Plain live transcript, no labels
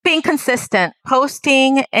consistent.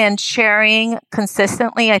 Posting and sharing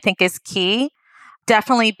consistently, I think, is key.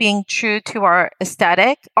 Definitely being true to our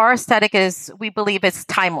aesthetic. Our aesthetic we believe it's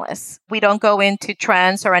timeless. We don't go into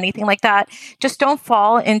trends or anything like that. Just don't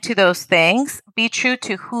fall into those things. Be true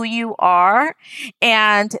to who you are.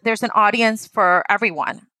 And there's an audience for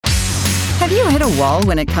everyone. Have you hit a wall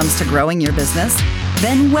when it comes to growing your business?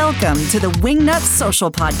 Then welcome to the Wingnut Social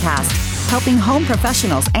Podcast, helping home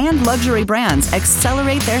professionals and luxury brands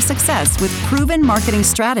accelerate their success with proven marketing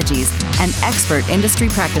strategies and expert industry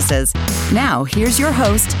practices. Now, here's your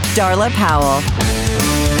host, Darla Powell.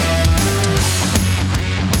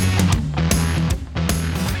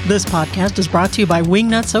 This podcast is brought to you by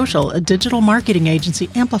Wingnut Social, a digital marketing agency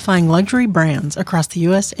amplifying luxury brands across the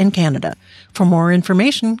U.S. and Canada. For more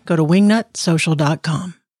information, go to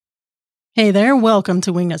wingnutsocial.com. Hey there, welcome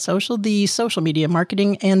to Wingnut Social, the social media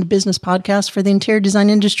marketing and business podcast for the interior design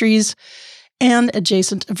industries and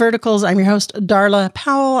adjacent verticals. I'm your host, Darla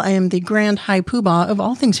Powell. I am the grand high poobah of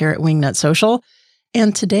all things here at Wingnut Social.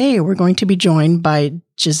 And today we're going to be joined by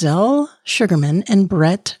Giselle Sugarman and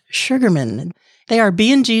Brett Sugarman. They are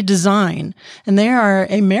B&G Design, and they are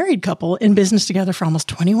a married couple in business together for almost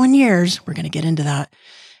 21 years. We're going to get into that.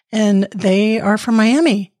 And they are from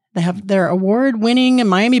Miami. They have their award-winning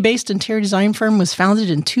Miami-based interior design firm was founded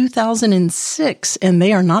in 2006, and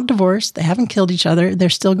they are not divorced. They haven't killed each other. They're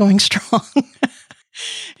still going strong.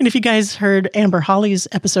 And if you guys heard Amber Holly's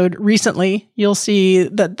episode recently, you'll see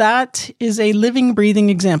that that is a living, breathing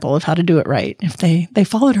example of how to do it right. If they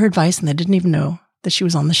followed her advice and they didn't even know that she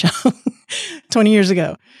was on the show 20 years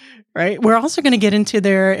ago. Right. We're also going to get into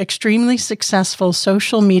their extremely successful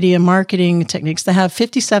social media marketing techniques. They have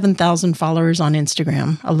 57,000 followers on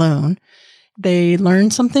Instagram alone. They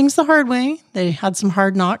learned some things the hard way. They had some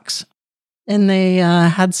hard knocks, and they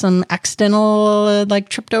had some accidental,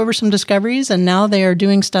 tripped over some discoveries. And now they are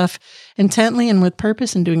doing stuff intently and with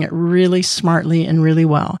purpose and doing it really smartly and really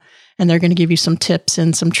well. And they're going to give you some tips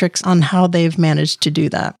and some tricks on how they've managed to do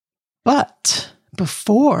that. But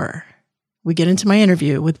before we get into my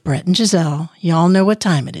interview with Brett and Giselle, y'all know what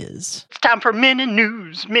time it is. It's time for mini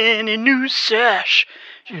news sesh.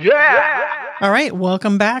 Yeah! All right,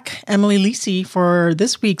 welcome back, Emily Lisi, for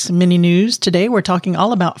this week's mini news. Today, we're talking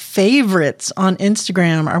all about favorites on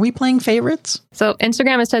Instagram. Are we playing favorites? So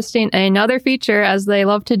Instagram is testing another feature, as they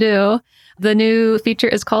love to do. The new feature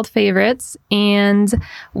is called Favorites, and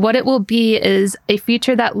what it will be is a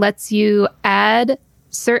feature that lets you add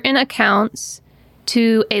certain accounts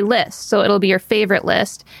to a list. So it'll be your favorite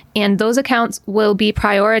list, and those accounts will be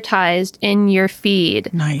prioritized in your feed,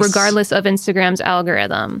 regardless of Instagram's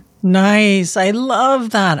algorithm. Nice. I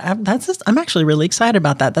love that. I'm actually really excited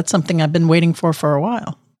about that. That's something I've been waiting for a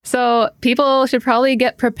while. So people should probably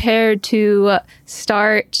get prepared to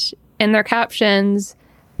start in their captions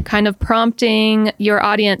kind of prompting your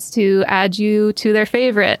audience to add you to their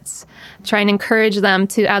favorites. Try and encourage them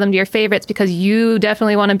to add them to your favorites, because you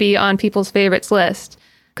definitely want to be on people's favorites list,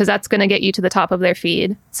 because that's going to get you to the top of their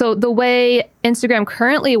feed. So the way Instagram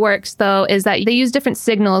currently works, though, is that they use different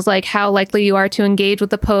signals, like how likely you are to engage with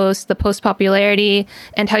the post popularity,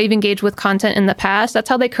 and how you've engaged with content in the past. That's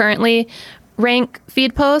how they currently rank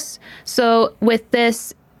feed posts. So with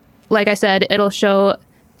this, like I said, it'll show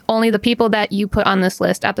only the people that you put on this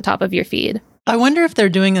list at the top of your feed. I wonder if they're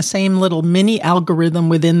doing the same little mini algorithm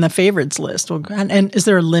within the favorites list. And is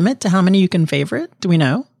there a limit to how many you can favorite? Do we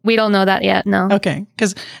know? We don't know that yet, no. Okay.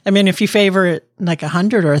 Because, if you favorite like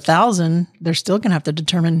 100 or 1,000, they're still going to have to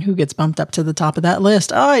determine who gets bumped up to the top of that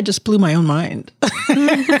list. Oh, I just blew my own mind.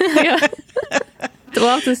 Yeah. We'll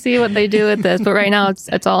have to see what they do with this. But right now,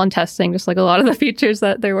 it's all in testing, just like a lot of the features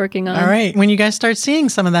that they're working on. All right. When you guys start seeing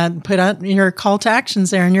some of that, put out your call to actions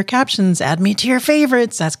there in your captions. Add me to your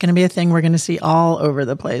favorites. That's going to be a thing we're going to see all over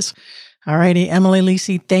the place. All righty. Emily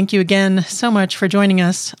Lisi, thank you again so much for joining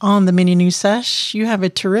us on the Mini News Sesh. You have a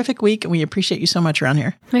terrific week, and we appreciate you so much around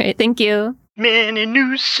here. All right. Thank you. Mini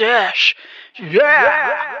News Sesh.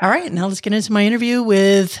 Yeah! All right, now let's get into my interview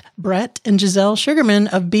with Brett and Giselle Sugarman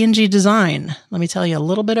of B&G Design. Let me tell you a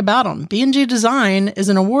little bit about them. B&G Design is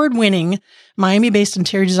an award-winning Miami-based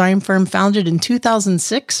interior design firm founded in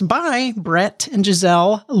 2006 by Brett and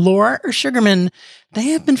Giselle Sugarman. They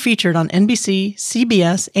have been featured on NBC,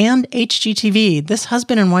 CBS, and HGTV. This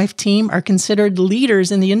husband and wife team are considered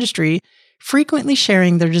leaders in the industry, frequently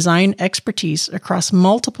sharing their design expertise across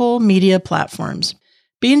multiple media platforms.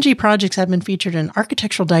 B&G projects have been featured in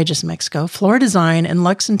Architectural Digest Mexico, Floor Design, and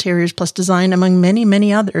Luxe Interiors Plus Design, among many,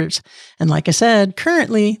 many others. And like I said,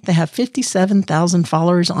 currently they have 57,000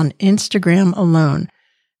 followers on Instagram alone.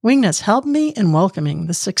 Wingnuts helped me in welcoming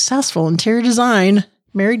the successful interior design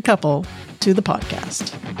married couple to the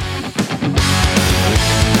podcast.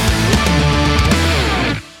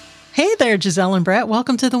 Hey there, Giselle and Brett.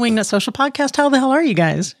 Welcome to the Wingnut Social Podcast. How the hell are you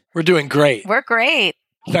guys? We're doing great. We're great.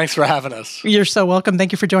 Thanks for having us. You're so welcome.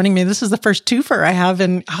 Thank you for joining me. This is the first twofer I have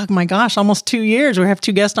in, oh my gosh, almost 2 years. We have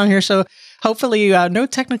two guests on here. So hopefully no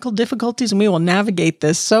technical difficulties and we will navigate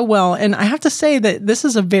this so well. And I have to say that this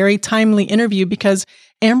is a very timely interview because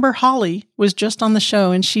Amber Holly was just on the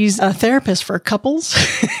show and she's a therapist for couples.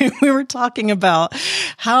 We were talking about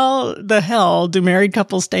how the hell do married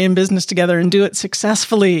couples stay in business together and do it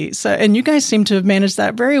successfully. So, and you guys seem to have managed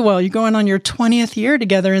that very well. You're going on your 20th year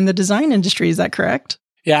together in the design industry. Is that correct?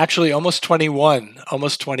 Yeah, actually almost 21.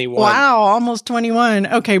 Wow, almost 21.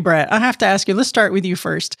 Okay, Brett, I have to ask you, let's start with you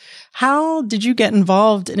first. How did you get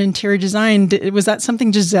involved in interior design? Was that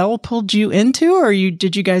something Giselle pulled you into, or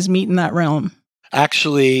did you guys meet in that realm?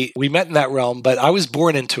 Actually, we met in that realm, but I was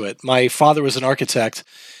born into it. My father was an architect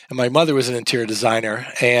and my mother was an interior designer.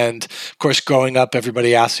 And of course, growing up,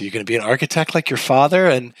 everybody asked, are you going to be an architect like your father?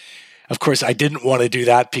 And of course, I didn't want to do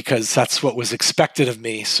that because that's what was expected of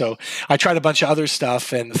me. So I tried a bunch of other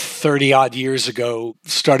stuff and 30 odd years ago,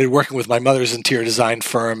 started working with my mother's interior design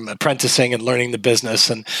firm, apprenticing and learning the business.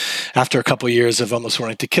 And after a couple of years of almost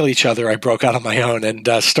wanting to kill each other, I broke out on my own and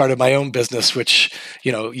started my own business, which,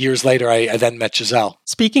 years later, I then met Giselle.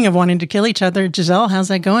 Speaking of wanting to kill each other, Giselle, how's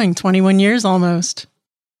that going? 21 years almost.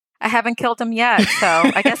 I haven't killed him yet, so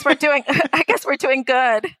I guess we're doing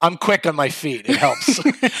good. I'm quick on my feet. It helps.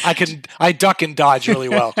 I duck and dodge really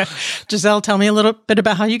well. Giselle, tell me a little bit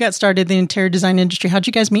about how you got started in the interior design industry. How'd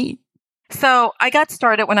you guys meet? So I got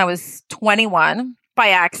started when I was 21 by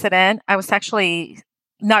accident. I was actually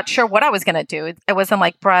not sure what I was going to do. It wasn't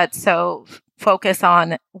like Brett, so focus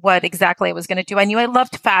on what exactly I was going to do. I knew I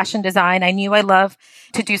loved fashion design. I knew I loved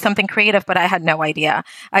to do something creative, but I had no idea.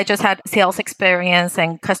 I just had sales experience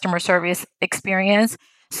and customer service experience.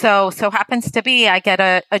 So happens to be I get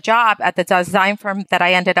a job at the design firm that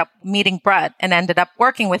I ended up meeting Brett and ended up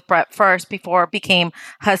working with Brett first before it became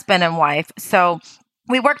husband and wife. So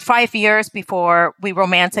we worked 5 years before we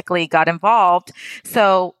romantically got involved.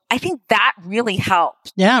 So I think that really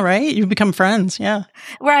helped. Yeah, right? You become friends. Yeah.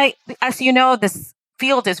 Right. As you know, this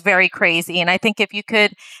field is very crazy. And I think if you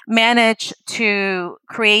could manage to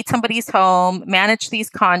create somebody's home, manage these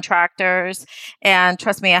contractors, and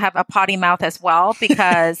trust me, I have a potty mouth as well,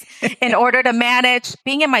 because in order to manage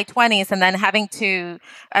being in my 20s and then having to,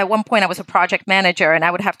 at one point I was a project manager and I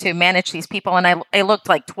would have to manage these people and I looked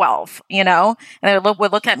like 12, and they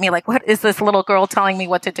would look at me like, what is this little girl telling me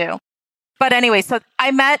what to do? But anyway, so I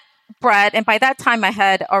met Brett, and by that time I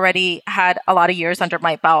had already had a lot of years under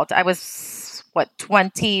my belt. I was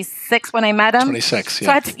 26 when I met him. 26,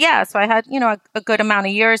 yeah. So I had, a good amount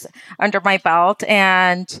of years under my belt,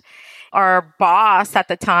 and our boss at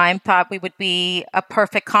the time thought we would be a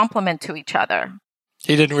perfect complement to each other.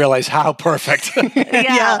 He didn't realize how perfect.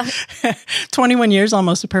 Yeah. 21 years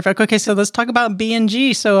almost perfect. Okay, so let's talk about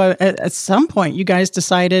B&G. So at some point you guys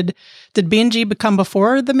decided, did B&G become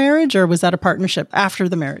before the marriage or was that a partnership after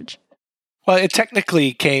the marriage? Well, it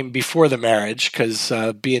technically came before the marriage because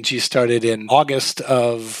B&G started in August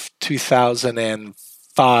of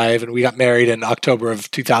 2005 and we got married in October of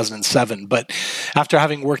 2007. But after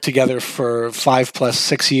having worked together for 5 plus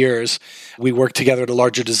 6 years, we worked together at a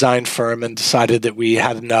larger design firm and decided that we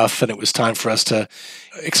had enough and it was time for us to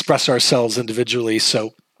express ourselves individually.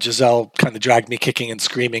 So Giselle kind of dragged me kicking and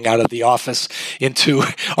screaming out of the office into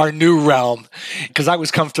our new realm because I was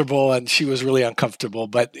comfortable and she was really uncomfortable,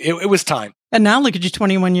 but it was time. And now look at you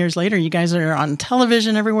 21 years later. You guys are on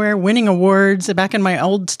television everywhere, winning awards, back in my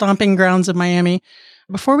old stomping grounds of Miami.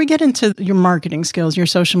 Before we get into your marketing skills, your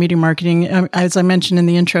social media marketing, as I mentioned in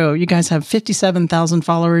the intro, you guys have 57,000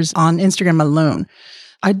 followers on Instagram alone.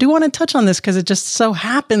 I do want to touch on this because it just so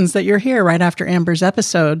happens that you're here right after Amber's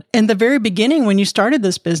episode. In the very beginning, when you started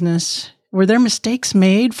this business, were there mistakes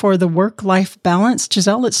made for the work-life balance?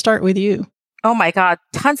 Giselle, let's start with you. Oh my God,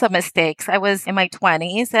 tons of mistakes. I was in my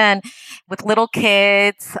 20s and with little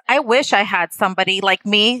kids. I wish I had somebody like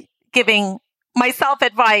me giving myself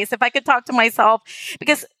advice, if I could talk to myself,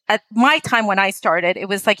 because at my time when I started, it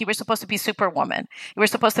was like you were supposed to be superwoman. You were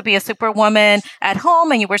supposed to be a superwoman at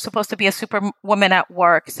home and you were supposed to be a superwoman at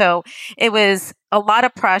work. So it was a lot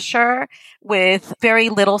of pressure with very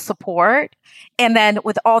little support. And then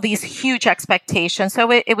with all these huge expectations.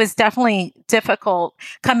 So it was definitely difficult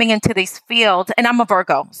coming into this field. And I'm a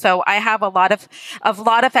Virgo. So I have a lot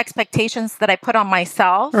of expectations that I put on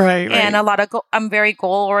myself. Right. And I'm very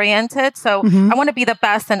goal oriented. So I want to be the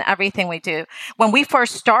best in everything we do. When we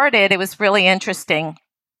first started, it was really interesting.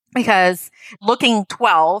 because looking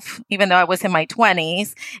 12, even though I was in my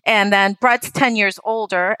 20s, and then Brett's 10 years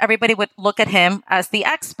older, everybody would look at him as the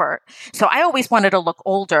expert. So I always wanted to look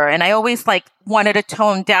older, and I always wanted to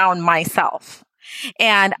tone down myself.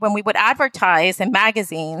 And when we would advertise in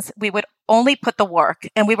magazines, we would only put the work,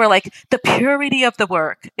 and we were like, the purity of the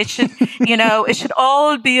work. It should, it should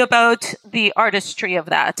all be about the artistry of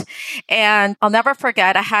that. And I'll never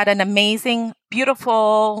forget, I had an amazing,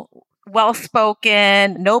 beautiful,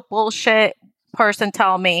 well-spoken, no bullshit person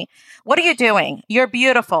tell me, what are you doing? You're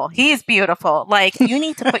beautiful. He's beautiful. You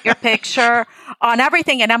need to put your picture on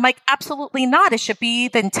everything. And I'm like, absolutely not. It should be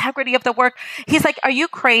the integrity of the work. He's like, are you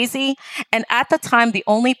crazy? And at the time, the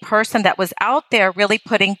only person that was out there really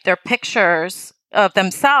putting their pictures of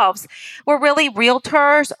themselves were really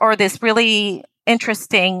realtors or this really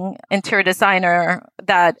interesting interior designer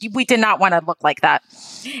that we did not want to look like that.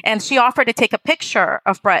 And she offered to take a picture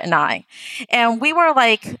of Brett and I. And we were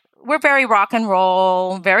like, we're very rock and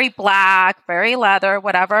roll, very black, very leather,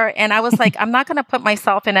 whatever. And I was like, I'm not going to put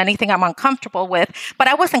myself in anything I'm uncomfortable with, but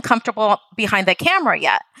I wasn't comfortable behind the camera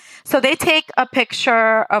yet. So they take a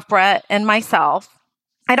picture of Brett and myself.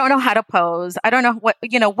 I don't know how to pose. I don't know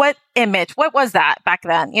what image, what was that back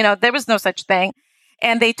then? There was no such thing.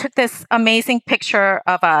 And they took this amazing picture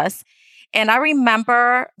of us. And I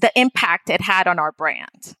remember the impact it had on our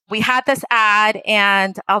brand. We had this ad,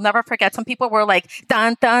 and I'll never forget. Some people were like,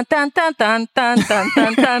 dun, dun, dun, dun, dun, dun, dun,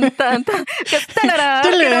 dun, dun, dun, dun,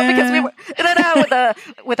 because we were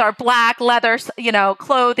with our black leather,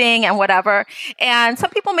 clothing and whatever. And some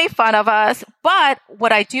people made fun of us. But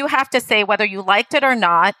what I do have to say, whether you liked it or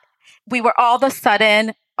not, we were all of a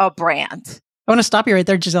sudden a brand. I want to stop you right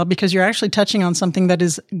there, Giselle, because you're actually touching on something that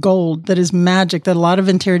is gold, that is magic, that a lot of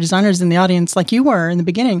interior designers in the audience, like you were in the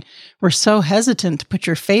beginning, were so hesitant to put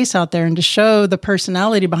your face out there and to show the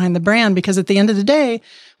personality behind the brand. Because at the end of the day,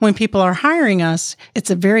 when people are hiring us,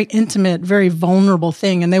 it's a very intimate, very vulnerable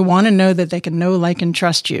thing. And they want to know that they can know, like, and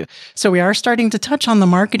trust you. So we are starting to touch on the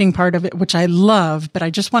marketing part of it, which I love. But I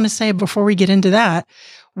just want to say before we get into that,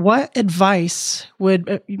 what advice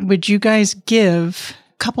would you guys give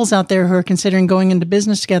couples out there who are considering going into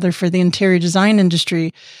business together for the interior design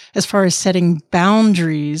industry as far as setting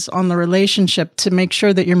boundaries on the relationship to make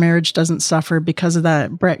sure that your marriage doesn't suffer because of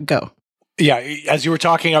that? Brett, go. Yeah, as you were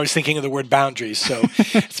talking, I was thinking of the word boundaries, so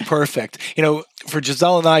it's perfect. For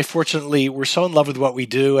Giselle and I, fortunately, we're so in love with what we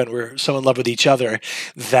do and we're so in love with each other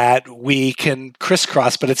that we can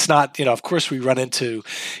crisscross, but it's not, of course we run into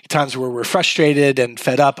times where we're frustrated and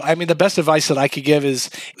fed up. I mean, the best advice that I could give is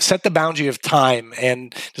set the boundary of time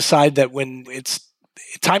and decide that when it's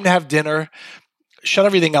time to have dinner, shut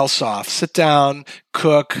everything else off. Sit down,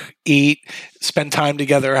 cook, eat, spend time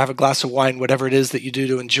together, have a glass of wine, whatever it is that you do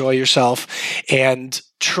to enjoy yourself, and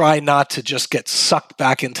try not to just get sucked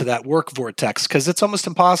back into that work vortex because it's almost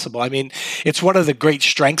impossible. I mean, it's one of the great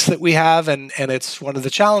strengths that we have, and it's one of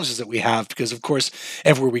the challenges that we have because, of course,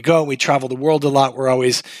 everywhere we go, and we travel the world a lot, we're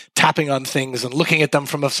always tapping on things and looking at them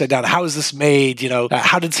from upside down. How is this made?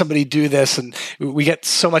 How did somebody do this? And we get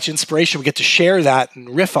so much inspiration. We get to share that and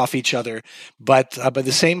riff off each other. But by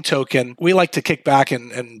the same token, we like to kick back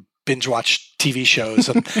and binge watch TV shows.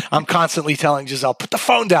 And I'm constantly telling Giselle, put the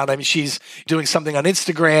phone down. I mean, she's doing something on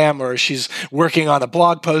Instagram or she's working on a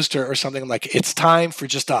blog post or something. I'm like, it's time for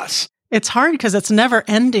just us. It's hard because it's never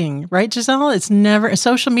ending, right, Giselle?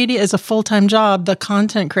 Social media is a full-time job. The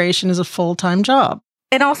content creation is a full-time job.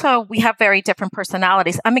 And also, we have very different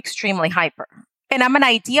personalities. I'm extremely hyper. And I'm an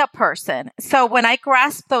idea person. So when I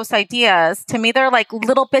grasp those ideas, to me, they're like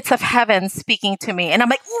little bits of heaven speaking to me. And I'm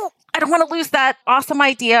like, ooh, I don't want to lose that awesome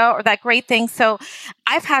idea or that great thing. So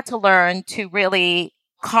I've had to learn to really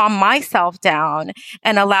calm myself down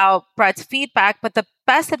and allow Brett's feedback. But the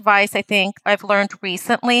best advice I think I've learned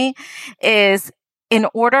recently is in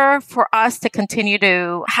order for us to continue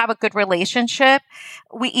to have a good relationship,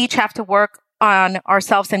 we each have to work on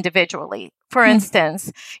ourselves individually. For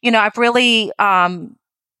instance, I've really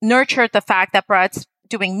nurtured the fact that Brett's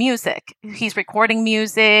doing music. He's recording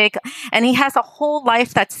music and he has a whole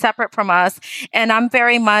life that's separate from us. And I'm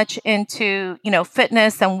very much into,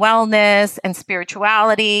 fitness and wellness and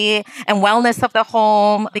spirituality and wellness of the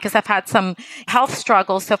home because I've had some health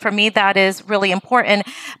struggles. So for me, that is really important.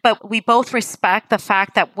 But we both respect the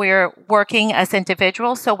fact that we're working as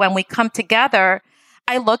individuals. So when we come together,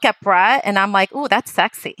 I look at Brett and I'm like, ooh, that's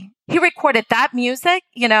sexy. He recorded that music,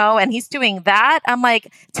 and he's doing that. I'm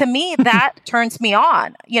like, to me, that turns me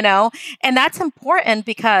on, and that's important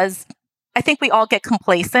because I think we all get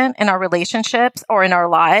complacent in our relationships or in our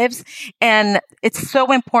lives. And it's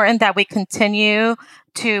so important that we continue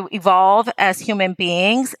to evolve as human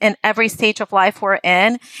beings in every stage of life we're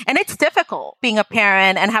in. And it's difficult being a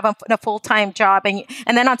parent and having a full-time job. And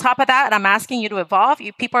then on top of that, I'm asking you to evolve.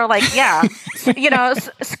 People are like, yeah,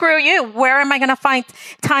 screw you. Where am I going to find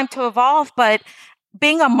time to evolve? But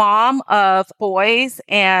being a mom of boys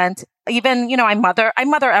and even, I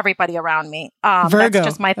mother everybody around me. Virgo,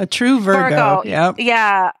 that's just a true Virgo. Yep.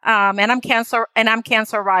 Yeah. And I'm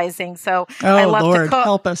Cancer rising. So I love to cook.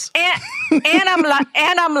 Help us. And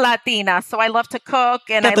I'm Latina. So I love to cook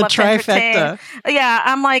and I love to entertain. Yeah.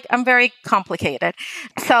 I'm very complicated.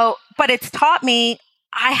 So, but it's taught me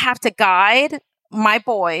I have to guide my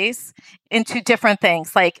boys into different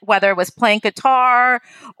things, like whether it was playing guitar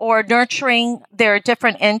or nurturing their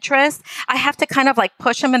different interests. I have to kind of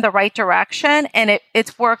push them in the right direction. And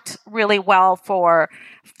it's worked really well for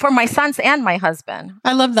my sons and my husband.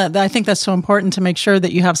 I love that. I think that's so important to make sure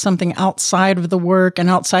that you have something outside of the work and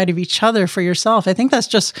outside of each other for yourself. I think that's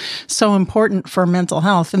just so important for mental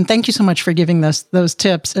health. And thank you so much for giving those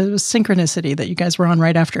tips. It was synchronicity that you guys were on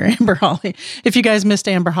right after Amber Holly. If you guys missed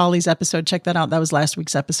Amber Holly's episode, check that out. That was last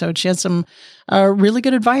week's episode. She had some really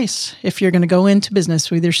good advice if you're going to go into business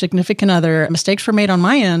with your significant other. Mistakes were made on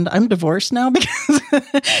my end. I'm divorced now because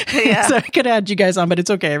so I could add you guys on, but it's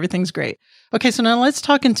okay. Everything's great. Okay, so now let's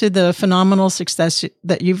talk into the phenomenal success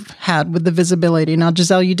that you've had with the visibility. Now,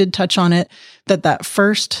 Giselle, you did touch on it, that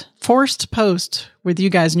first forced post with you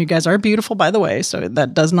guys, and you guys are beautiful, by the way, so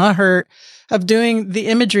that does not hurt, of doing the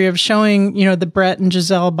imagery of showing, the Brett and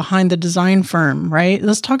Giselle behind the design firm, right?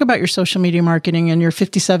 Let's talk about your social media marketing and your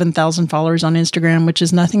 57,000 followers on Instagram, which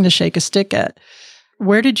is nothing to shake a stick at.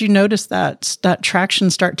 Where did you notice that traction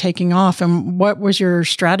start taking off, and what was your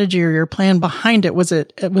strategy or your plan behind it? Was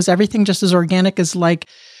everything just as organic as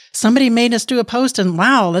somebody made us do a post and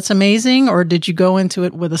wow, that's amazing? Or did you go into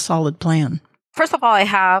it with a solid plan? First of all, I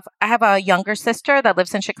have a younger sister that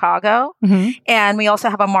lives in Chicago, and we also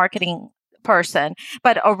have a marketing person.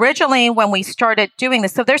 But originally when we started doing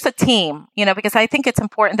this, so there's a team, because I think it's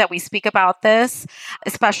important that we speak about this,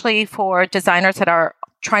 especially for designers that are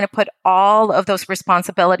trying to put all of those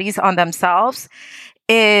responsibilities on themselves.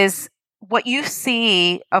 Is what you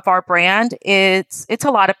see of our brand, it's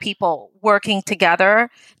a lot of people working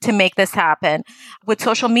together to make this happen. With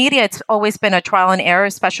social media, it's always been a trial and error,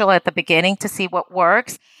 especially at the beginning, to see what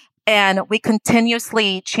works. And we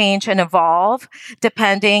continuously change and evolve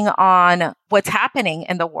depending on what's happening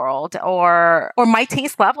in the world or my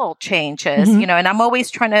taste level changes, and I'm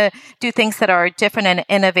always trying to do things that are different and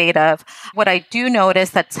innovative. What I do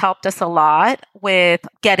notice that's helped us a lot with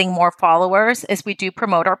getting more followers is we do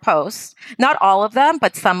promote our posts. Not all of them,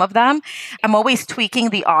 but some of them. I'm always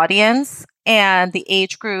tweaking the audience and the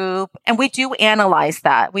age group. And we do analyze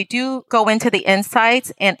that. We do go into the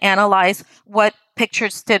insights and analyze what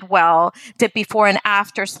pictures did well, did before and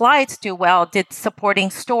after slides do well, did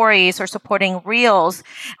supporting stories or supporting reels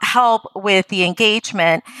help with the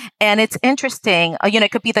engagement. And it's interesting,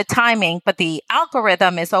 it could be the timing, but the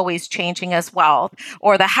algorithm is always changing as well,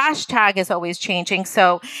 or the hashtag is always changing.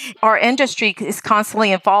 So our industry is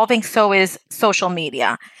constantly evolving. So is social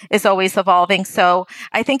media is always evolving. So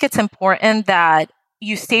I think it's important that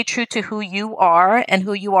you stay true to who you are and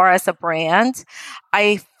who you are as a brand.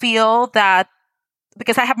 I feel that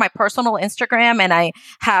because I have my personal Instagram and I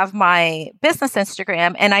have my business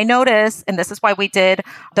Instagram, and I notice, and this is why we did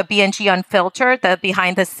the B&G Unfiltered, the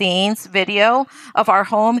behind the scenes video of our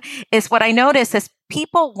home, is what I notice is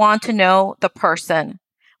people want to know the person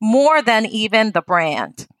more than even the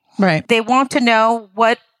brand. Right. They want to know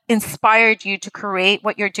what inspired you to create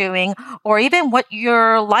what you're doing, or even what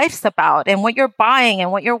your life's about and what you're buying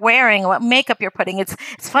and what you're wearing, what makeup you're putting. It's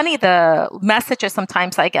funny, the messages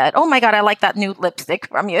sometimes I get, oh my God, I like that new lipstick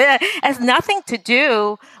from you. It has nothing to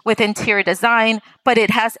do with interior design, but it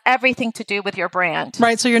has everything to do with your brand.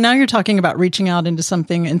 Right. So you're talking about reaching out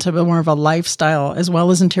into more of a lifestyle as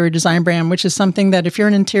well as interior design brand, which is something that if you're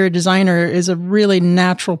an interior designer is a really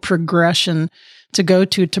natural progression to go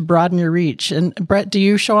to broaden your reach. And Brett, do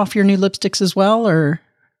you show off your new lipsticks as well, or?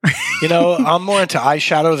 I'm more into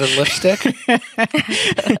eyeshadow than lipstick.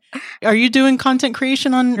 Are you doing content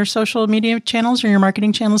creation on your social media channels or your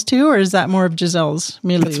marketing channels too, or is that more of Giselle's?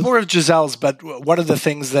 It's more of Giselle's, but one of the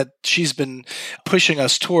things that she's been pushing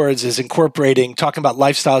us towards is talking about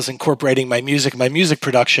lifestyles, incorporating my music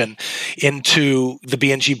production into the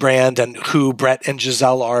B&G brand and who Brett and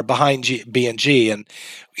Giselle are behind B&G. And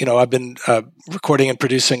I've been recording and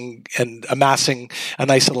producing and amassing a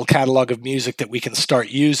nice little catalog of music that we can start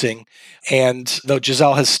using. And though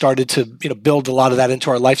Giselle has started to, build a lot of that into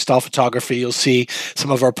our lifestyle photography, you'll see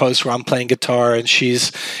some of our posts where I'm playing guitar and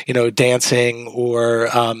she's, dancing or,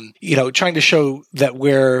 trying to show that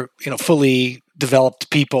we're, fully developed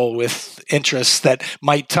people with interests that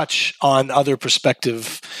might touch on other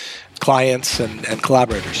prospective clients and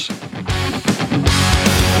collaborators.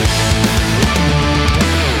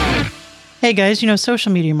 Hey guys,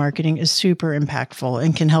 social media marketing is super impactful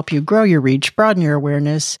and can help you grow your reach, broaden your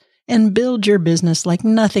awareness, and build your business like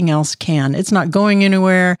nothing else can. It's not going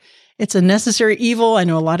anywhere. It's a necessary evil. I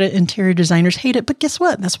know a lot of interior designers hate it, but guess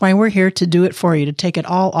what? That's why we're here to do it for you, to take it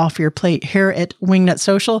all off your plate here at Wingnut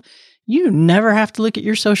Social. You never have to look at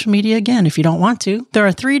your social media again if you don't want to. There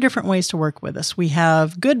are 3 different ways to work with us. We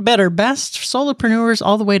have good, better, best solopreneurs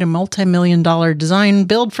all the way to multi-million-dollar design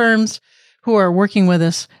build firms who are working with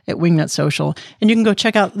us at Wingnut Social. And you can go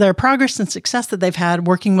check out their progress and success that they've had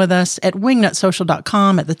working with us at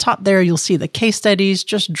wingnutsocial.com. At the top there, you'll see the case studies.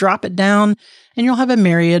 Just drop it down and you'll have a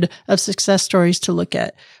myriad of success stories to look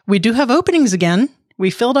at. We do have openings again. We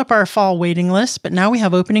filled up our fall waiting list, but now we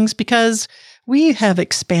have openings because we have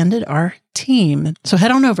expanded our team. So head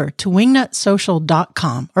on over to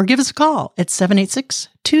wingnutsocial.com or give us a call at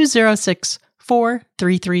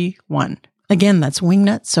 786-206-4331. Again, that's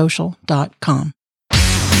wingnutsocial.com.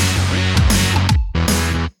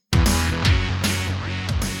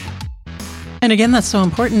 And again, that's so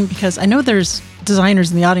important because I know there's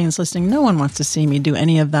designers in the audience listening. No one wants to see me do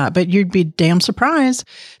any of that, but you'd be damn surprised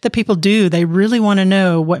that people do. They really want to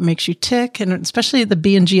know what makes you tick, and especially the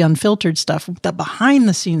B&G unfiltered stuff, the behind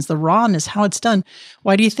the scenes, the rawness, how it's done.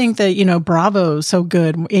 Why do you think that, Bravo's so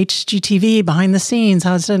good? HGTV, behind the scenes,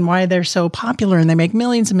 how it's done, why they're so popular and they make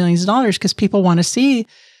millions and millions of dollars? Because people want to see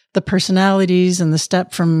the personalities and the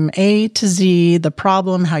step from A to Z, the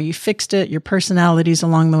problem, how you fixed it, your personalities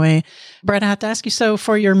along the way. Brett, I have to ask you, so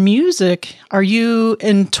for your music, are you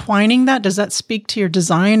entwining that? Does that speak to your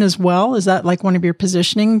design as well? Is that like one of your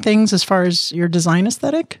positioning things as far as your design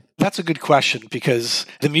aesthetic? That's a good question because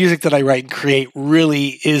the music that I write and create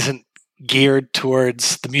really isn't geared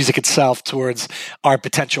towards the music itself, towards our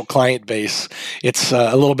potential client base. It's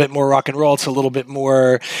a little bit more rock and roll. It's a little bit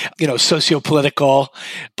more, socio-political.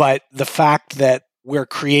 But the fact that we're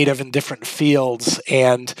creative in different fields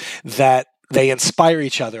and that they inspire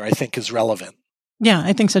each other, I think is relevant. Yeah,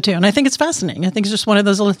 I think so too. And I think it's fascinating. I think it's just one of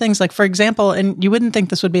those little things, like, for example, and you wouldn't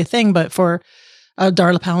think this would be a thing, but for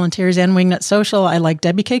Darla Palantirs and Wingnut Social, I like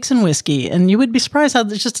Debbie Cakes and whiskey. And you would be surprised how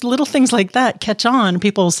there's just little things like that catch on.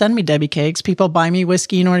 People send me Debbie Cakes, people buy me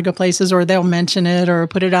whiskey in order to go places, or they'll mention it or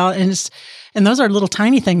put it out. And those are little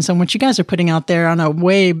tiny things. And what you guys are putting out there on a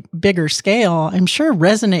way bigger scale, I'm sure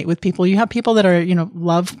resonate with people. You have people that are,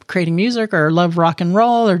 love creating music or love rock and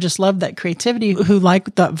roll or just love that creativity, who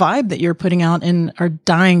like the vibe that you're putting out and are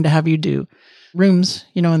dying to have you do rooms,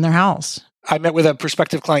 in their house. I met with a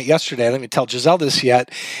prospective client yesterday. I didn't tell Giselle this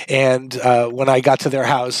yet. And when I got to their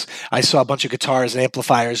house, I saw a bunch of guitars and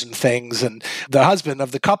amplifiers and things. And the husband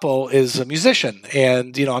of the couple is a musician.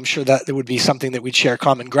 And, I'm sure that it would be something that we'd share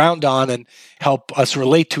common ground on and help us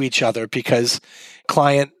relate to each other, because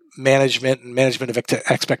client management and management of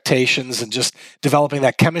expectations and just developing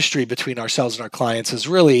that chemistry between ourselves and our clients is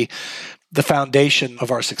really the foundation of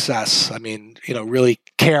our success. I mean, really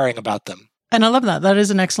caring about them. And I love that. That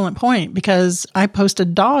is an excellent point, because I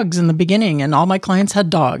posted dogs in the beginning and all my clients had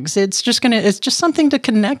dogs. It's just something to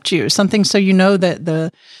connect you, something so you know that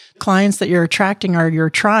the clients that you're attracting are your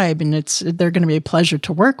tribe, and they're going to be a pleasure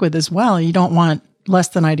to work with as well. You don't want less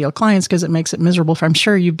than ideal clients because it makes it miserable. I'm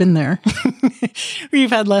sure you've been there.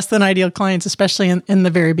 You've had less than ideal clients, especially in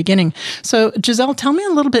the very beginning. So Giselle, tell me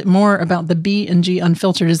a little bit more about the B&G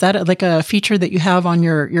Unfiltered. Is that like a feature that you have on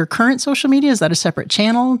your current social media? Is that a separate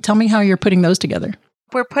channel? Tell me how you're putting those together.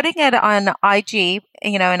 We're putting it on IG,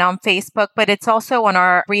 and on Facebook, but it's also on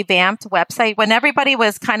our revamped website. When everybody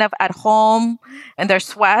was kind of at home in their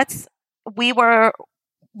sweats, we were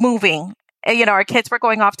moving. Our kids were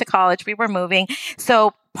going off to college. We were moving.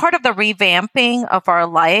 So part of the revamping of our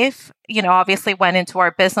life, obviously went into our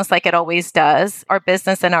business like it always does. Our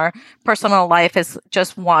business and our personal life is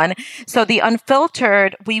just one. So the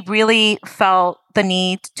Unfiltered, we really felt the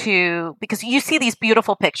need to, because you see these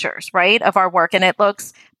beautiful pictures, right, of our work, and it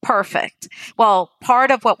looks perfect. Well, part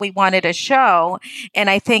of what we wanted to show, and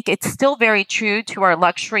I think it's still very true to our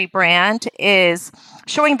luxury brand, is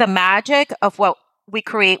showing the magic of what we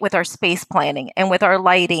create with our space planning and with our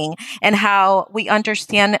lighting, and how we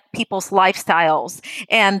understand people's lifestyles.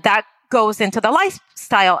 And that goes into the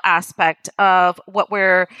lifestyle aspect of what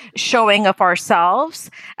we're showing of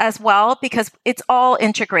ourselves as well, because it's all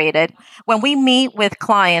integrated. When we meet with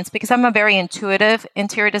clients, because I'm a very intuitive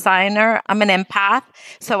interior designer, I'm an empath,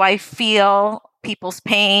 so I feel people's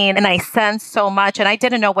pain and I sense so much. And I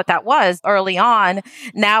didn't know what that was early on.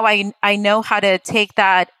 Now I know how to take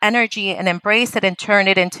that energy and embrace it and turn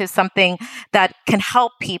it into something that can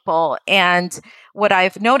help people. And what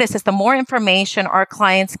I've noticed is the more information our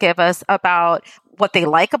clients give us about what they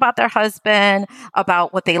like about their husband,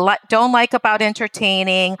 about what they don't like about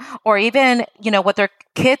entertaining, or even, what their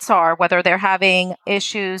kids are, whether they're having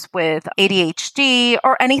issues with ADHD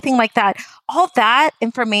or anything like that. All that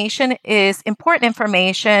information is important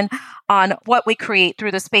information on what we create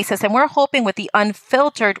through the spaces. And we're hoping with the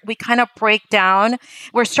unfiltered, we kind of break down.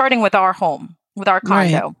 We're starting with our home, with our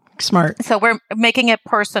condo. Right. Smart. So we're making it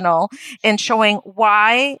personal and showing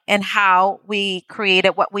why and how we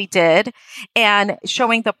created what we did and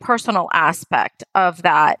showing the personal aspect of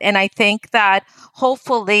that. And I think that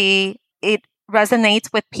hopefully it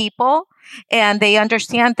resonates with people and they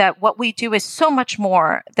understand that what we do is so much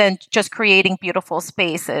more than just creating beautiful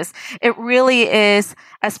spaces. It really is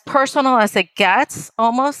as personal as it gets,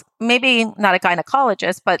 almost. Maybe not a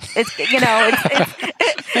gynecologist, but it's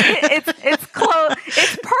it's close.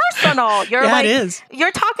 It's personal. It is.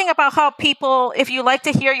 You're talking about how people, if you like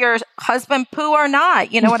to hear your husband poo or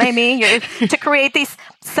not, you know what I mean? To create these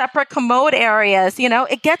separate commode areas,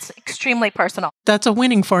 it gets extremely personal. That's a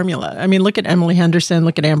winning formula. I mean, look at Emily Henderson,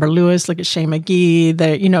 look at Amber Lewis, look at Shay McGee.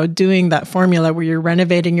 They're, doing that formula where you're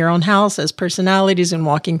renovating your own house as personalities and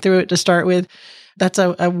walking through it to start with. That's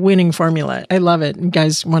a winning formula. I love it. You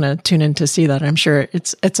guys want to tune in to see that. I'm sure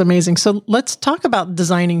it's amazing. So let's talk about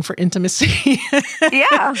designing for intimacy.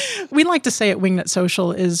 Yeah. We like to say at Wingnut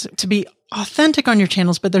Social is to be authentic on your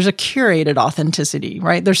channels, but there's a curated authenticity,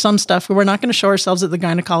 right? There's some stuff where we're not going to show ourselves at the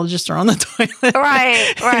gynecologist or on the toilet.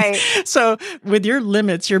 Right. So with your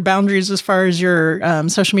limits, your boundaries as far as your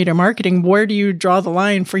social media marketing, where do you draw the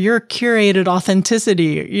line for your curated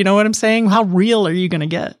authenticity? You know what I'm saying? How real are you going to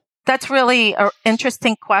get? That's really an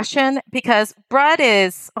interesting question because Brett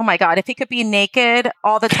is, oh my God, if he could be naked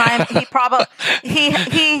all the time, he probably,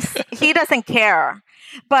 he doesn't care.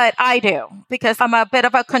 But I do because I'm a bit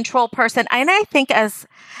of a control person. And I think as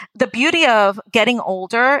the beauty of getting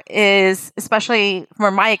older is, especially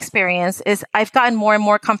from my experience, is I've gotten more and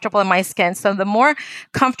more comfortable in my skin. So the more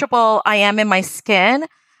comfortable I am in my skin,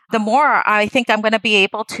 the more I think I'm going to be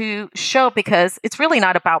able to show, because it's really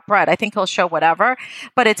not about Brett. I think he'll show whatever,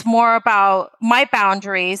 but it's more about my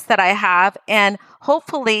boundaries that I have. And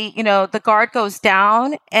hopefully, the guard goes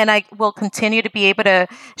down and I will continue to be able to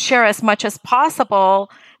share as much as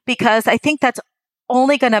possible, because I think that's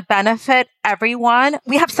only going to benefit everyone.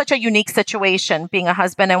 We have such a unique situation being a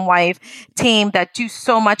husband and wife team that do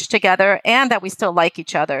so much together and that we still like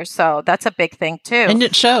each other. So that's a big thing too. And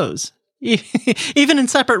it shows. Even in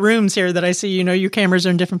separate rooms here that I see, your cameras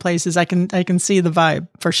are in different places. I can see the vibe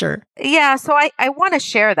for sure. Yeah. So I want to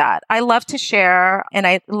share that. I love to share and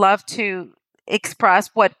I love to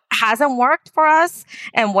express what hasn't worked for us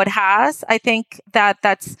and what has. I think that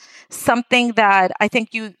that's something that I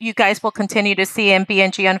think you guys will continue to see in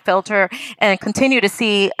B&G Unfiltered and continue to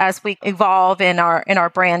see as we evolve in our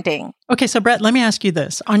branding. Okay, so Brett, let me ask you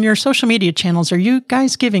this. On your social media channels, are you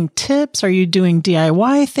guys giving tips? Are you doing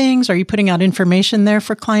DIY things? Are you putting out information there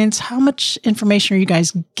for clients? How much information are you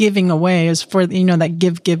guys giving away as for, that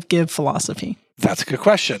give philosophy? That's a good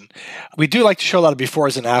question. We do like to show a lot of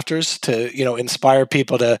befores and afters to, inspire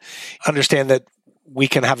people to understand that we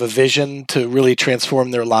can have a vision to really transform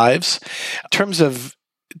their lives. In terms of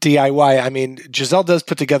DIY, Giselle does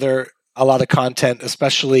put together a lot of content,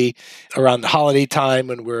 especially around the holiday time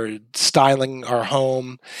when we're styling our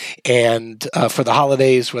home and for the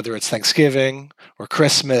holidays, whether it's Thanksgiving or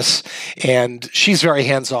Christmas. And she's very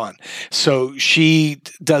hands-on. So she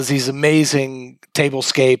does these amazing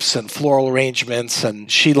tablescapes and floral arrangements,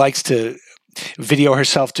 and she likes to video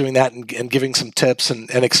herself doing that and giving some tips and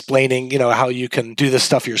explaining, how you can do this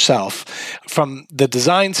stuff yourself. From the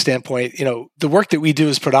design standpoint, the work that we do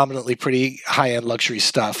is predominantly pretty high-end luxury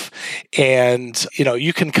stuff. And,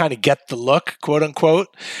 you can kind of get the look, quote unquote,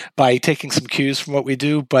 by taking some cues from what we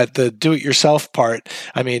do. But the do-it-yourself part,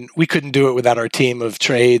 we couldn't do it without our team of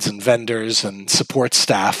trades and vendors and support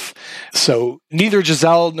staff. So neither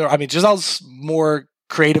Giselle Giselle's more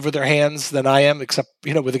creative with their hands than I am, except,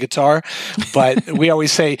 with a guitar. But we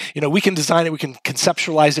always say, we can design it, we can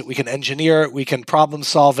conceptualize it, we can engineer it, we can problem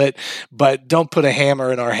solve it, but don't put a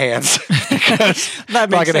hammer in our hands because we're not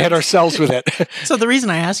going to hit ourselves with it. So the reason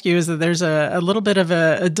I ask you is that there's a little bit of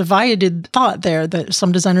a divided thought there that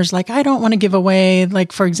some designers like, I don't want to give away,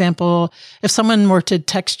 like, for example, if someone were to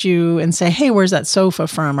text you and say, hey, where's that sofa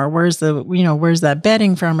from? Or where's that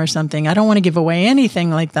bedding from or something? I don't want to give away anything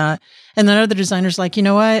like that. And then other designers like, you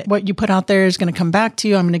know what you put out there is going to come back to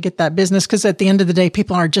you. I'm going to get that business. Because at the end of the day,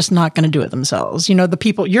 people are just not going to do it themselves. The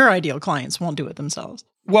people, your ideal clients won't do it themselves.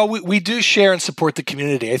 Well, we do share and support the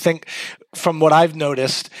community. I think from what I've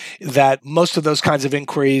noticed that most of those kinds of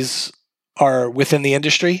inquiries are within the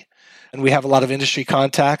industry. And we have a lot of industry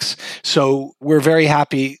contacts. So we're very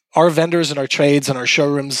happy. Our vendors and our trades and our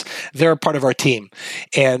showrooms, they're a part of our team.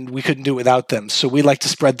 And we couldn't do it without them. So we like to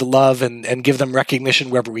spread the love and give them recognition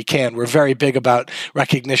wherever we can. We're very big about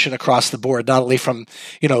recognition across the board, not only from,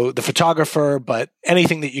 the photographer, but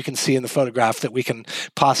anything that you can see in the photograph that we can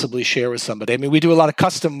possibly share with somebody. I mean, we do a lot of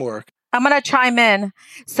custom work. I'm going to chime in.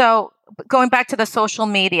 So going back to the social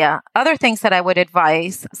media, other things that I would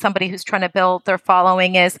advise somebody who's trying to build their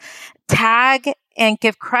following is tag and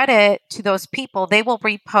give credit to those people. They will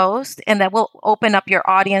repost and that will open up your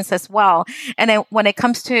audience as well. And then when it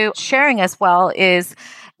comes to sharing as well is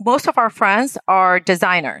most of our friends are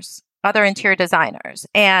designers, other interior designers,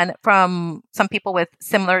 and from some people with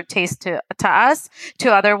similar taste to us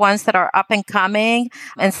to other ones that are up and coming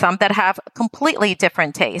and some that have completely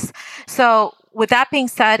different tastes. So with that being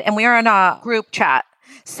said, and we are in a group chat,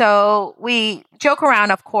 so we joke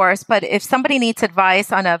around, of course, but if somebody needs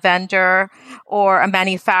advice on a vendor or a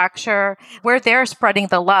manufacturer, we're there spreading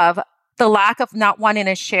the love. The lack of not wanting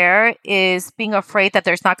to share is being afraid that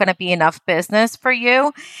there's not going to be enough business for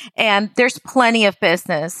you. And there's plenty of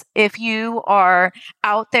business. If you are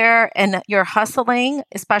out there and you're hustling,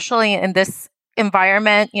 especially in this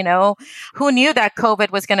environment, who knew that COVID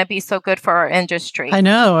was going to be so good for our industry? I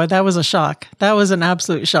know. That was a shock. That was an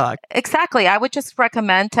absolute shock. Exactly. I would just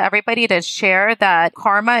recommend to everybody to share that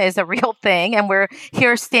karma is a real thing. And we're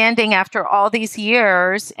here standing after all these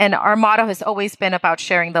years. And our motto has always been about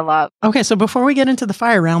sharing the love. Okay. So before we get into the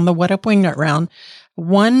fire round, the What Up Wingnut round,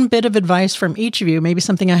 one bit of advice from each of you, maybe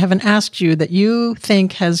something I haven't asked you that you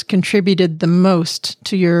think has contributed the most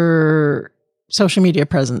to your social media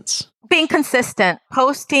presence. Being consistent,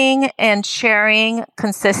 posting and sharing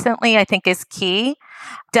consistently, I think is key.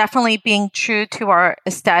 Definitely being true to our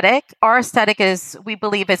aesthetic. Our aesthetic is, we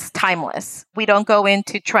believe it's timeless. We don't go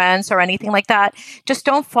into trends or anything like that. Just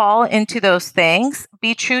don't fall into those things.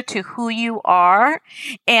 Be true to who you are.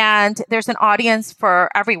 And there's an audience for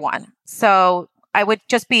everyone. So I would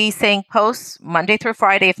just be saying posts Monday through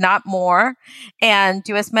Friday, if not more, and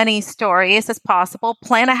do as many stories as possible.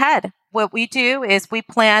 Plan ahead. What we do is we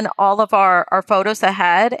plan all of our photos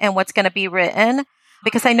ahead and what's going to be written,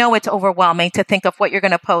 because I know it's overwhelming to think of what you're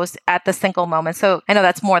going to post at the single moment. So I know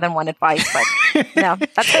that's more than one advice, but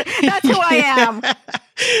that's who I am.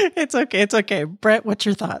 It's okay. It's okay. Brett, what's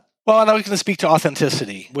your thought? Well, and I was going to speak to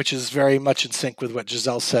authenticity, which is very much in sync with what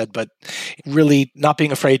Giselle said, but really not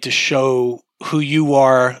being afraid to show who you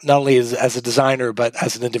are, not only as a designer, but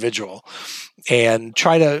as an individual, and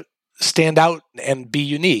try to stand out and be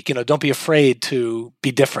unique. Don't be afraid to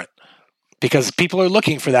be different, because people are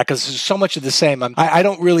looking for that, because there's so much of the same. I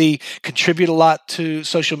don't really contribute a lot to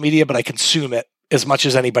social media, but I consume it as much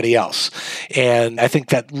as anybody else. And I think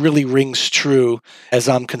that really rings true as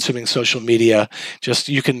I'm consuming social media. Just,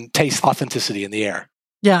 you can taste authenticity in the air.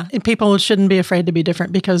 Yeah, and people shouldn't be afraid to be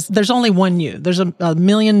different, because there's only one you. There's a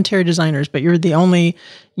million interior designers, but you're the only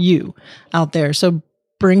you out there. So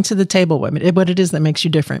bring to the table what it is that makes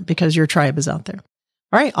you different, because your tribe is out there.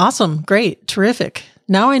 All right, awesome, great, terrific.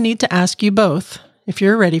 Now I need to ask you both if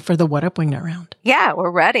you're ready for the What Up Wingnut round. Yeah,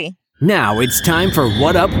 we're ready. Now it's time for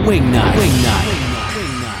What Up Wingnut.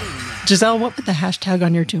 Giselle, what would the hashtag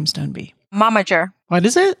on your tombstone be? Momager. What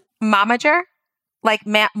is it? Momager? Like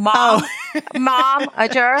mom. Oh.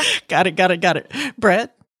 Momager. Got it.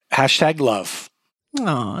 Brett? Hashtag love.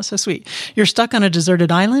 Oh, so sweet. You're stuck on a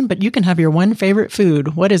deserted island, but you can have your one favorite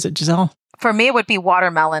food. What is it, Giselle? For me, it would be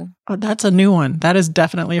watermelon. Oh, that's a new one. That is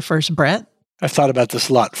definitely a first. Brett? I've thought about this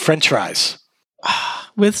a lot. French fries.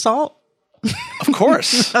 With salt? Of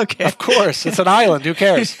course. Okay. Of course. It's an island. Who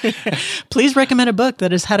cares? Please recommend a book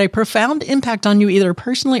that has had a profound impact on you, either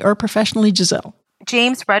personally or professionally, Giselle.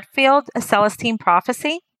 James Redfield, A Celestine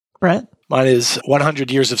Prophecy. Brett? Mine is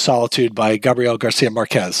 100 Years of Solitude by Gabriel Garcia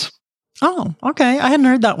Marquez. Oh, okay. I hadn't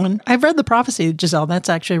heard that one. I've read The Prophecy, Giselle. That's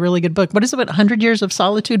actually a really good book. What is it about 100 Years of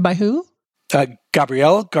Solitude by who?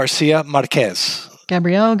 Gabriel Garcia Marquez.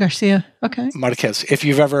 Gabrielle Garcia. Okay. Marquez. If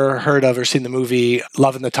you've ever heard of or seen the movie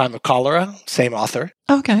Love in the Time of Cholera, same author.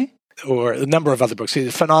 Okay. Or a number of other books. He's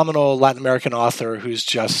a phenomenal Latin American author who's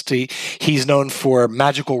he's known for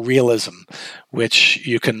magical realism, which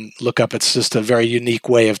you can look up. It's just a very unique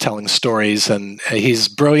way of telling stories. And he's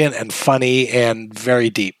brilliant and funny and very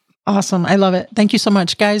deep. Awesome. I love it. Thank you so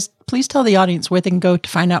much. Guys, please tell the audience where they can go to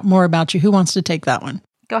find out more about you. Who wants to take that one?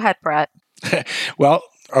 Go ahead, Brett. Well,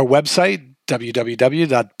 our website,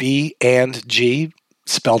 www.bandg,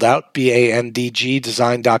 spelled out, BANDG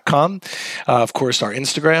design.com. Of course, our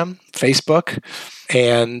Instagram, Facebook,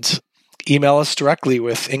 and email us directly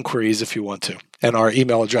with inquiries if you want to. And our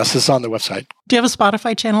email address is on the website. Do you have a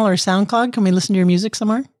Spotify channel or SoundCloud? Can we listen to your music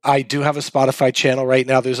somewhere? I do have a Spotify channel right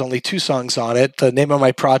now. There's only 2 songs on it. The name of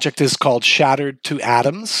my project is called Shattered to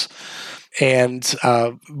Atoms. And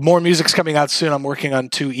more music's coming out soon. I'm working on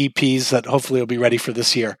 2 EPs that hopefully will be ready for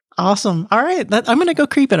this year. Awesome. All right. I'm going to go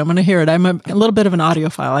creep it. I'm going to hear it. I'm a little bit of an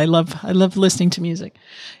audiophile. I love listening to music.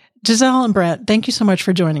 Giselle and Brett, thank you so much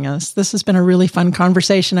for joining us. This has been a really fun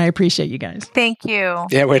conversation. I appreciate you guys. Thank you.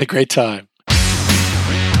 Yeah, we had a great time.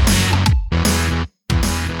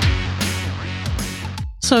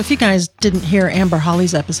 So if you guys didn't hear Amber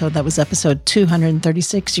Holly's episode, that was episode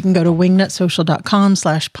 236, you can go to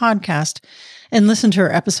wingnutsocial.com/podcast and listen to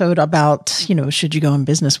her episode about, should you go in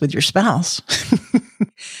business with your spouse?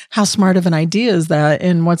 How smart of an idea is that?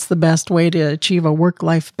 And what's the best way to achieve a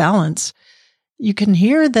work-life balance? You can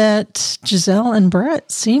hear that Giselle and Brett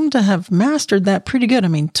seem to have mastered that pretty good.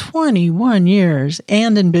 21 years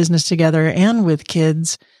and in business together and with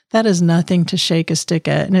kids. That is nothing to shake a stick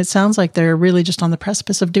at. And it sounds like they're really just on the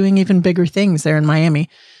precipice of doing even bigger things there in Miami,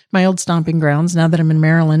 my old stomping grounds. Now that I'm in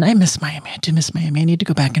Maryland, I miss Miami. I do miss Miami. I need to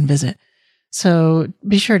go back and visit. So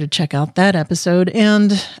be sure to check out that episode.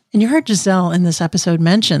 And you heard Giselle in this episode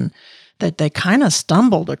mention that they kind of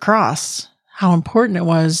stumbled across how important it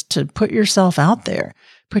was to put yourself out there,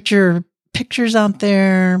 put your pictures out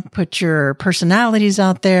there, put your personalities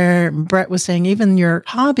out there. Brett was saying even your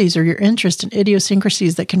hobbies or your interests and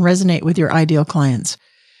idiosyncrasies that can resonate with your ideal clients.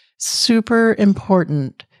 Super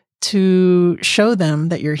important to show them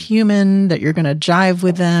that you're human, that you're going to jive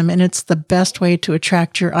with them, and it's the best way to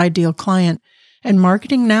attract your ideal client. And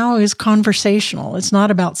marketing now is conversational. It's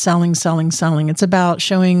not about selling. It's about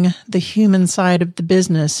showing the human side of the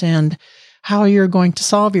business and how you're going to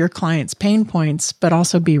solve your clients' pain points, but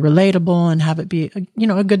also be relatable and have it be,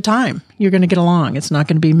 a good time. You're going to get along. It's not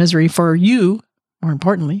going to be misery for you, more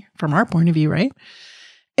importantly, from our point of view, right?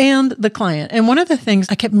 And the client. And one of the things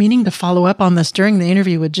I kept meaning to follow up on this during the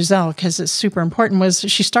interview with Giselle, because it's super important, was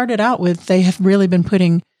she started out with, they have really been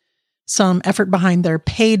putting some effort behind their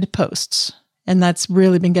paid posts. And that's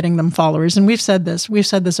really been getting them followers. And we've said this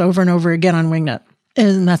over and over again on Wingnut.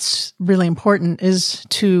 And that's really important, is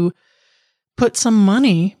to put some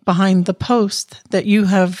money behind the posts that you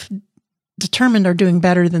have determined are doing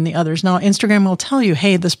better than the others. Now, Instagram will tell you,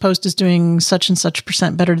 hey, this post is doing such and such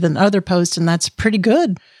 % better than other posts, and that's pretty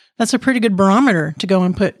good. That's a pretty good barometer to go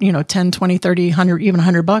and put, 10, 20, 30, 100, even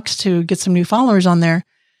 $100 to get some new followers on there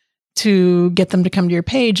to get them to come to your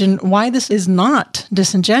page. And why this is not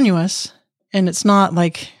disingenuous, and it's not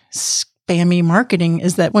like spammy marketing,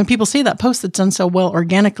 is that when people see that post that's done so well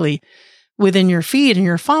organically within your feed and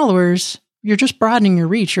your followers, you're just broadening your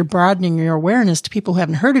reach. You're broadening your awareness to people who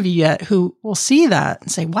haven't heard of you yet, who will see that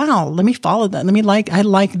and say, wow, let me follow that. I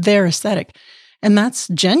like their aesthetic. And that's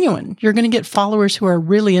genuine. You're going to get followers who are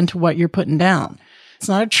really into what you're putting down. It's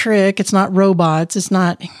not a trick. It's not robots. It's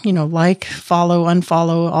not, like, follow,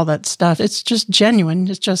 unfollow, all that stuff. It's just genuine.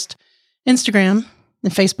 It's just Instagram.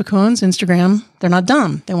 And Facebook who owns Instagram, they're not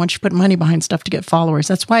dumb. They want you to put money behind stuff to get followers.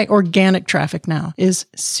 That's why organic traffic now is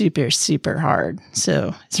super, super hard.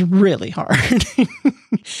 So it's really hard.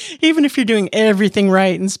 Even if you're doing everything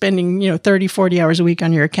right and spending, 30, 40 hours a week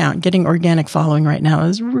on your account, getting organic following right now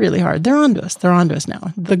is really hard. They're onto us. They're onto us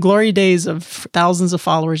now. The glory days of thousands of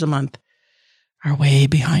followers a month are way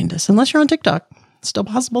behind us. Unless you're on TikTok, it's still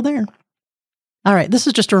possible there. All right, this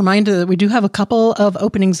is just a reminder that we do have a couple of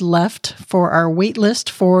openings left for our wait list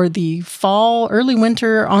for the fall, early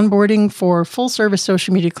winter onboarding for full-service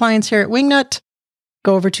social media clients here at Wingnut.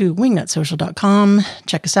 Go over to wingnutsocial.com,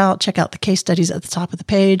 check us out, check out the case studies at the top of the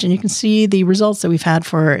page, and you can see the results that we've had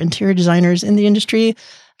for interior designers in the industry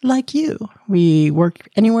like you. We work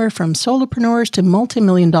anywhere from solopreneurs to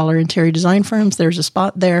multi-million-dollar interior design firms. There's a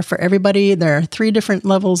spot there for everybody. There are 3 different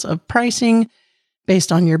levels of pricing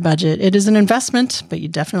based on your budget. It is an investment, but you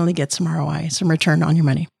definitely get some ROI, some return on your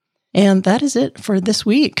money. And that is it for this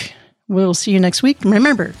week. We'll see you next week.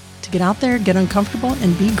 Remember to get out there, get uncomfortable,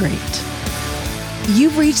 and be great.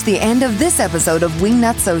 You've reached the end of this episode of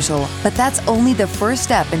Wingnut Social, but that's only the first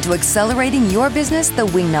step into accelerating your business the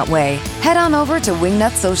Wingnut way. Head on over to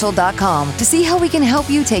wingnutsocial.com to see how we can help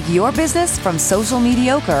you take your business from social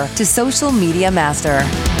mediocre to social media master.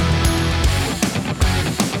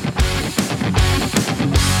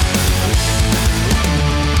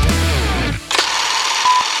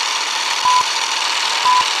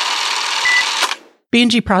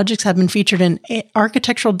 B&G projects have been featured in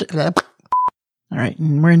architectural... All right,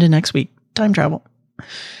 and we're into next week. Time travel.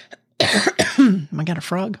 I got a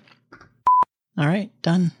frog. All right,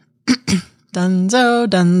 done. Dunzo,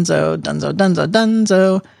 dunzo, dunzo, dunzo,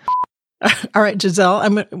 dunzo. All right,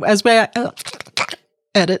 Giselle, as we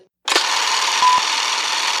edit.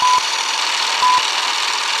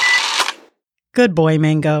 Good boy,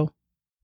 Mango.